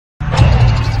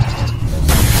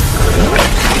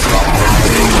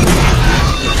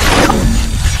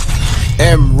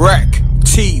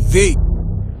MRecktv.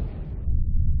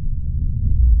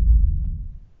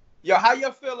 Yo, how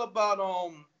you feel about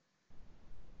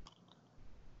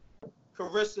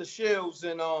Claressa Shields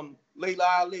and Laila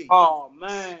Ali? Oh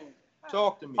man.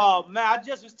 Talk to me. Oh man, I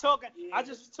just was talking to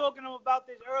him about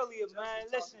this earlier, man.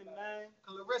 Listen, man.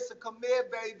 Claressa, come here,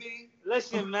 baby.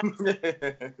 Listen, man.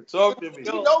 Talk to me.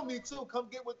 You know me too. Come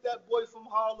get with that boy from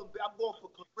Harlem. I'm going for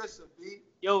Claressa, B.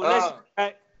 Yo, listen,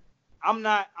 right? I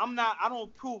don't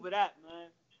approve of that, man.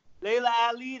 Laila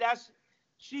Ali,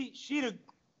 she the,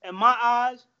 in my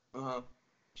eyes,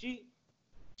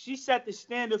 she set the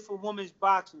standard for women's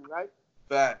boxing, right?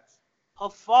 Facts. Her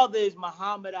father is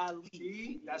Muhammad Ali.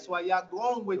 See? That's why y'all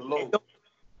going with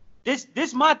it.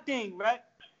 This my thing, right?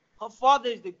 Her father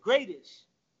is the greatest.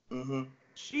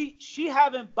 She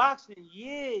haven't boxed in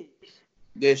years.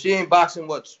 Yeah, she ain't boxing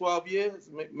what, 12 years,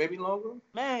 maybe longer.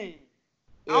 Man,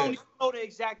 yeah. I don't even know the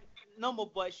exact number,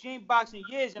 but she ain't boxing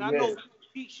years, and I know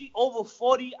she over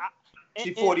 40.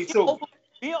 She 42.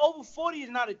 Being over 40 is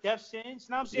not a death sentence.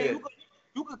 You know what I'm saying? Yeah.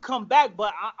 You could come back,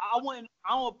 but I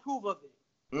don't approve of it.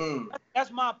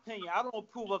 That's my opinion. I don't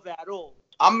approve of it at all.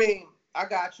 I mean, I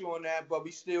got you on that, but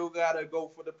we still gotta go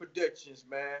for the predictions,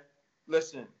 man.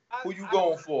 Listen, who you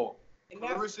going for?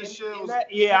 Claressa Shields.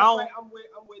 I'm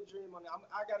with Dream on that.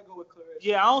 I gotta go with Claressa.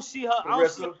 Yeah, I don't see her.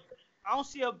 I don't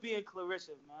see her being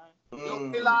Claressa, man.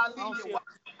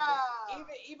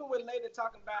 Even with Laila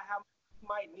talking about how she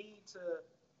might need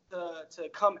to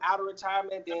come out of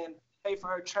retirement and pay for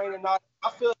her training, I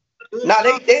feel good. Now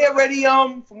they already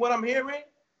from what I'm hearing,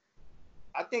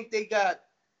 I think they got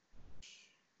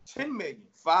 10 million,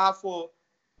 5 for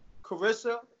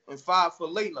Claressa and 5 for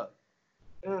Laila.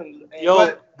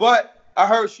 But I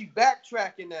heard she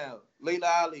backtracking now, Laila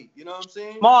Ali. You know what I'm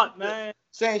saying? Smart, man.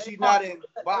 Saying she's not in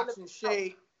boxing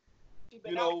shape.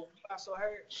 You know,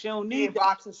 she don't need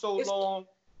boxing so long.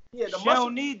 Yeah, she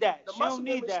don't need that. She don't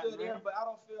need that, man. But I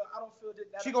don't feel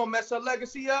that. She gonna mess her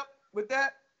legacy up with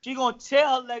that? She gonna tear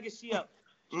her legacy up.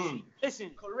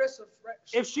 Listen, Claressa,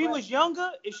 if she was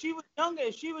younger, if she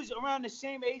was around the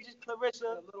same age as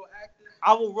Claressa,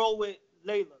 I will roll with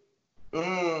Laila.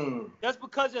 Just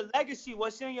because of legacy,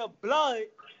 what's in your blood.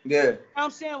 Yeah. You know what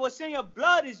I'm saying? What's in your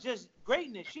blood is just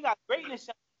greatness. She got greatness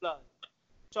in her blood.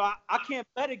 So I can't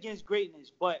bet against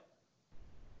greatness. But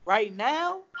right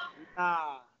now,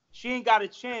 nah, she ain't got a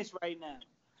chance right now.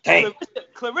 Dang.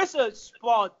 Claressa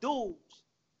spar dudes.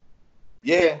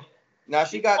 Yeah. Now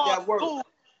she got that work. Dudes.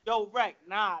 Yo, Reck,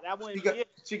 nah, that wouldn't be it.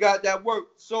 She got that work.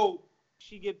 So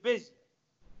she get busy.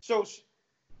 So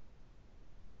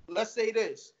let's say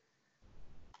this.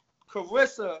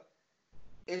 Claressa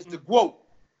is the GOAT.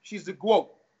 She's the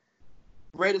GOAT.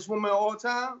 Greatest woman of all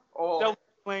time? Or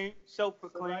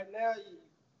self-proclaimed. Right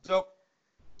now,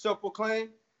 self-proclaimed.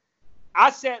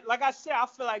 I feel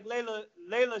like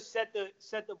Laila set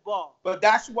the bar. But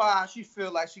that's why she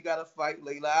feel like she gotta fight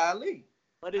Laila Ali.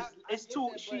 But it's too.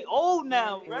 She old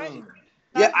now, right?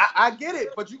 Yeah, I get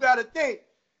it, but you gotta think.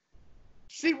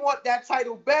 She want that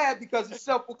title bad because it's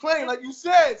self-proclaimed, like you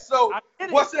said. So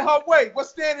what's in her way? What's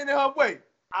standing in her way?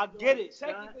 I get it.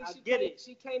 Technically,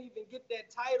 she can't even get that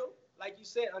title, like you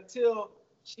said, until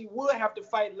she would have to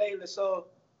fight Laila. So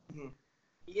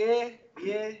yeah.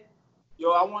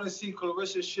 Yo, I want to see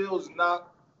Claressa Shields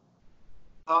knock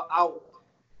her out.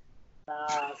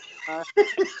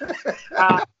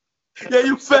 Yeah,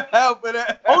 you fell for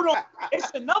that. Hold on.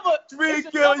 It's another.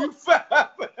 Kill, you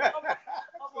fell for that.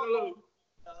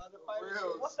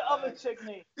 What's the other chick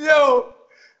name? Yo,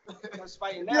 he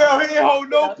ain't hold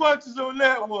no punches on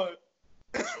that one.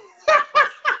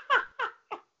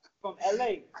 From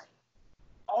LA.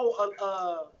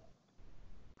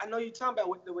 I know you're talking about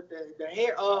with the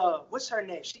hair. What's her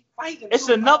name? She fighting. It's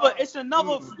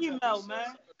another female,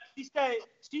 man.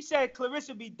 She said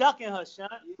Claressa be ducking her, son.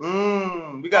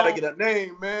 We gotta get a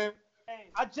name, man.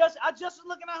 I just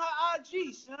looking at her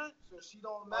IG, son. So she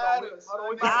don't matter.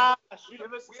 We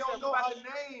don't know her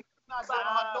name. Not about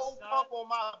her no pump on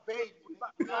my baby.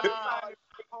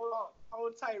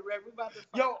 Hold tight, Reck. We about to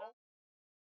fight. Yo.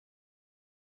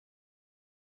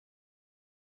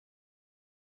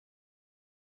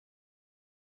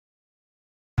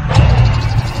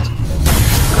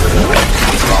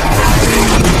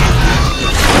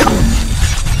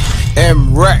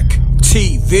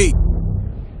 MRecktv.